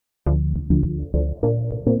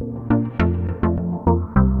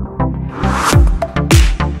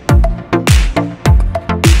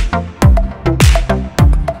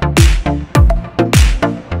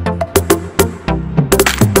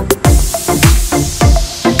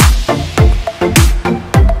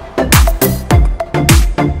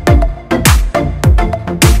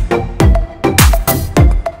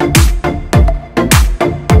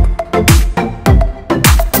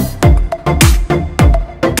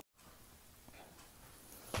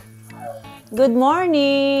Good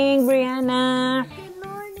morning, Brianna. Good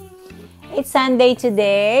morning. It's Sunday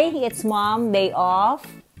today. It's Mom Day off.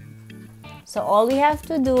 So all we have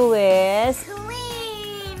to do is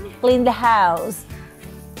clean the house.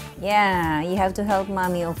 Yeah, you have to help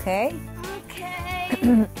Mommy, okay?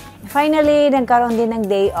 Okay. Finally, nagkaroon din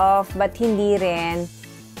ng day off, but hindi rin.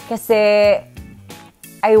 Kasi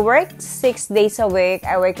I work 6 days a week.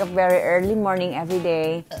 I wake up very early morning every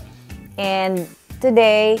day. And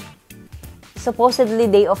today, supposedly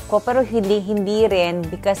day off ko, pero hindi rin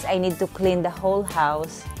because I need to clean the whole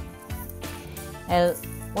house. Well,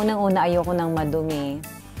 unang-una ayoko ng madumi.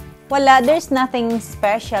 Wala, there's nothing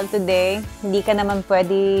special today. Hindi ka naman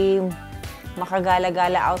pwede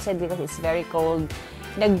makagala-gala outside because it's very cold.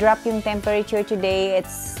 Nag-drop yung temperature today.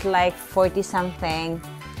 It's like 40-something.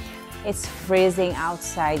 It's freezing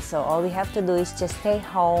outside. So all we have to do is just stay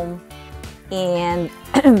home and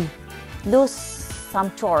do some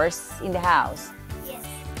chores in the house. Yes.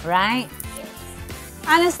 Right? Yes.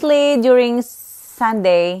 Honestly, during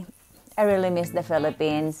Sunday, I really miss the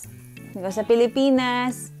Philippines. Because sa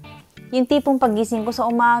Pilipinas, yung tipong pagising ko sa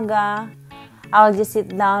umaga, I'll just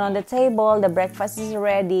sit down on the table, the breakfast is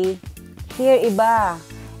ready. Here, iba.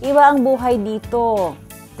 Iba ang buhay dito.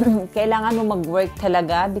 Kailangan mo mag-work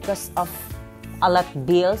talaga because of a lot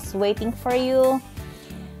bills waiting for you.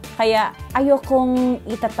 Kaya ayokong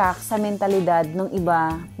itatak sa mentalidad ng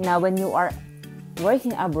iba na when you are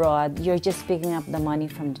working abroad, you're just picking up the money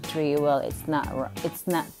from the tree. Well, it's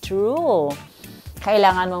not true.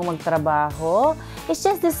 Kailangan mong magtrabaho. It's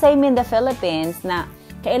just the same in the Philippines na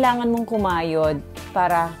kailangan mong kumayod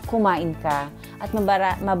para kumain ka at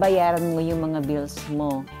mabayaran mo yung mga bills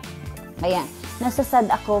mo. Kaya,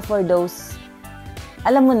 nasasad ako for those,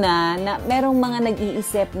 alam mo na merong mga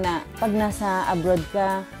nag-iisip na pag nasa abroad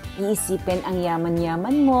ka, iisipin ang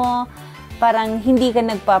yaman-yaman mo, parang hindi ka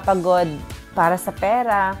nagpapagod para sa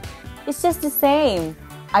pera. It's just the same.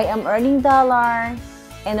 I am earning dollar,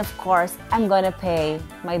 and of course, I'm gonna pay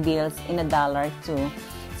my bills in a dollar too.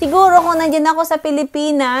 Siguro kung nandiyan ako sa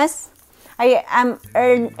Pilipinas, I am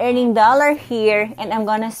earning dollar here, and I'm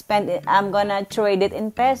gonna spend it, I'm gonna trade it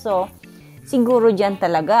in peso. Siguro dyan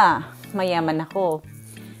talaga, mayaman ako.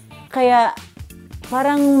 Kaya,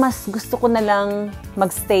 parang mas gusto ko na lang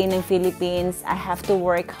magstay ng Philippines. I have to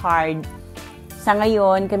work hard. Sa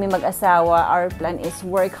ngayon, kami mag-asawa, our plan is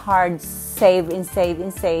work hard, save and save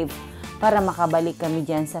and save para makabalik kami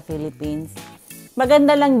dyan sa Philippines.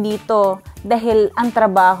 Maganda lang dito dahil ang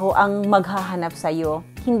trabaho ang maghahanap sa'yo.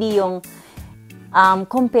 Hindi yung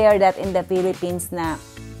compare that in the Philippines na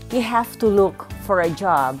you have to look for a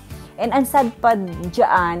job. And ang sad pa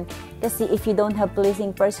dyan, kasi if you don't have pleasing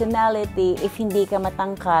personality, if hindi ka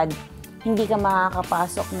matangkad, hindi ka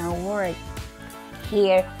makakapasok ng work.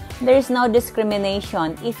 Here, there's no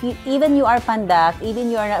discrimination. Even you are pandak, even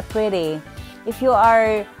you are not pretty, if you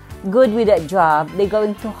are good with that job, they're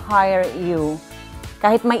going to hire you.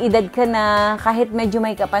 Kahit may edad ka na, kahit medyo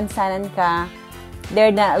may kapansanan ka, they're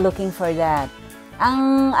not looking for that.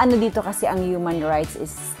 Ang ano dito kasi ang human rights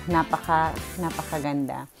is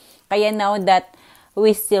napakaganda. Kaya now that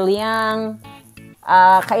we still young,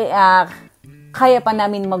 kaya pa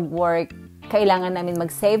namin mag-work, kailangan namin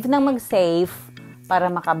mag-save para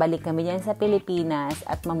makabalik kami dyan sa Pilipinas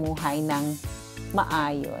at mamuhay ng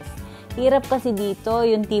maayos. Hirap kasi dito,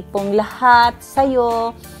 yung tipong lahat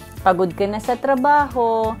sa'yo, pagod ka na sa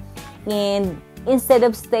trabaho, and instead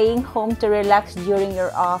of staying home to relax during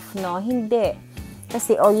your off, no, hindi.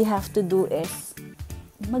 Kasi all you have to do is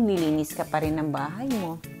maglilinis ka pa rin ng bahay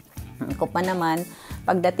mo. Ako pa naman,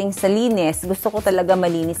 pagdating sa linis, gusto ko talaga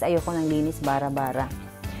malinis. Ayoko ng linis bara-bara.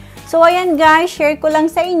 So, ayan guys, share ko lang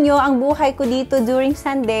sa inyo ang buhay ko dito during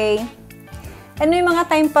Sunday. Ano yung mga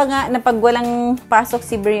time pa nga na pag walang pasok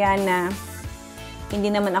si Brianna, hindi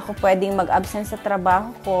naman ako pwedeng mag-absent sa trabaho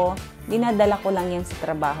ko. Dinadala ko lang yan sa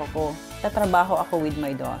trabaho ko. Tatrabaho ako with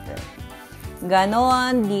my daughter.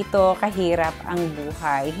 Ganon dito kahirap ang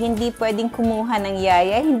buhay. Hindi pwedeng kumuha ng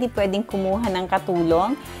yaya, hindi pwedeng kumuha ng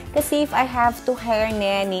katulong. Kasi if I have to hire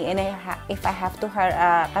nanny and if I have to hire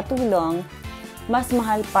katulong, mas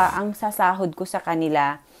mahal pa ang sasahod ko sa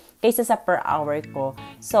kanila kaysa sa per hour ko.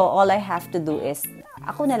 So, all I have to do is,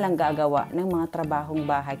 ako na lang gagawa ng mga trabahong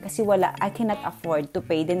bahay kasi I cannot afford to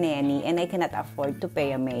pay the nanny and I cannot afford to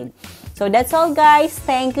pay a maid. So, that's all guys.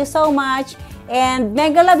 Thank you so much. And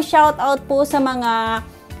mega love shout out po sa mga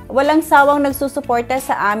walang sawang nagsusuporta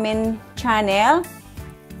sa amin channel.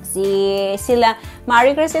 Sila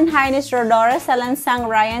Marie Christine Highness, Rodora Salansang,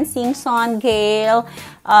 Ryan Singson, Gail.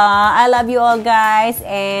 I love you all guys.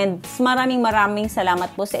 And maraming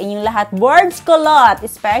salamat po sa inyong lahat. Words ko lot,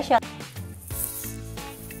 special.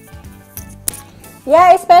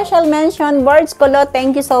 Yeah, special mention, Boards Kulo.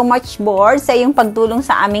 Thank you so much, Boards, sa iyong pagtulong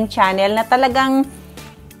sa aming channel na talagang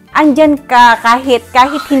andyan ka kahit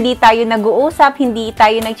hindi tayo nag-uusap, hindi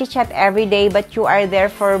tayo nag-chat everyday, but you are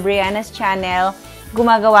there for Brianna's channel.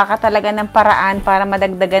 Gumagawa ka talaga ng paraan para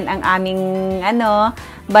madagdagan ang aming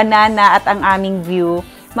banana at ang aming view.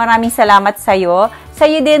 Maraming salamat sa'yo.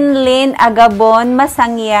 Sa'yo din, Lynn Agabon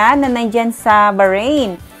Masangya na nandyan sa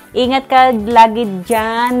Bahrain. Ingat ka lagi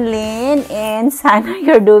dyan, Lynn, and sana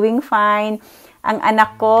you're doing fine. Ang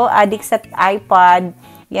anak ko, addict sa iPad.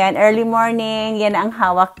 Yan, early morning, yan ang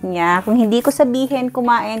hawak niya. Kung hindi ko sabihin,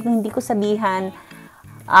 kumain. Kung hindi ko sabihan,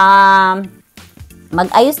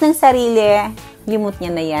 mag-ayos ng sarili, limot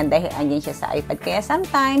niya na yan dahil andyan siya sa iPad. Kaya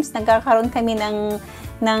sometimes, nagkakaroon kami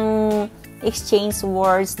ng exchange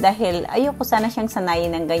words dahil ayoko sana siyang sanayin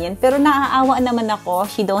ng ganyan. Pero naaawa naman ako,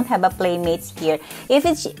 she don't have a playmates here.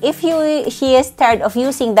 She is tired of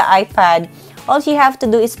using the iPad, all she have to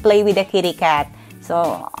do is play with the kitty cat. So,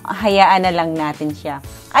 hayaan na lang natin siya.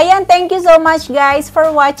 Ayan, thank you so much guys for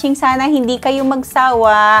watching. Sana hindi kayo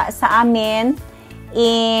magsawa sa amin.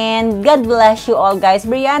 And God bless you all guys.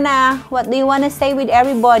 Brianna, what do you wanna say with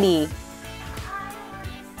everybody?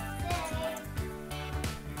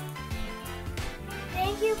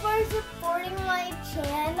 For supporting my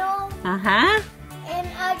channel. And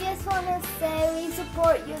I just want to say we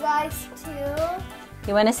support you guys too.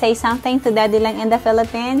 You want to say something to Daddy Lang in the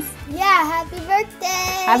Philippines? Yeah, happy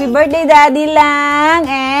birthday! Happy birthday, Daddy Lang!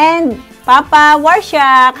 And Papa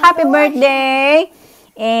Warshak, happy birthday!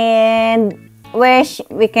 And wish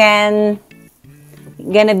we can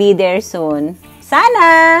gonna be there soon.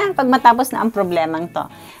 Sana, pag matapos na ang problemang to.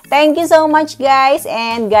 Thank you so much, guys,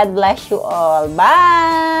 and God bless you all.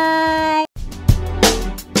 Bye!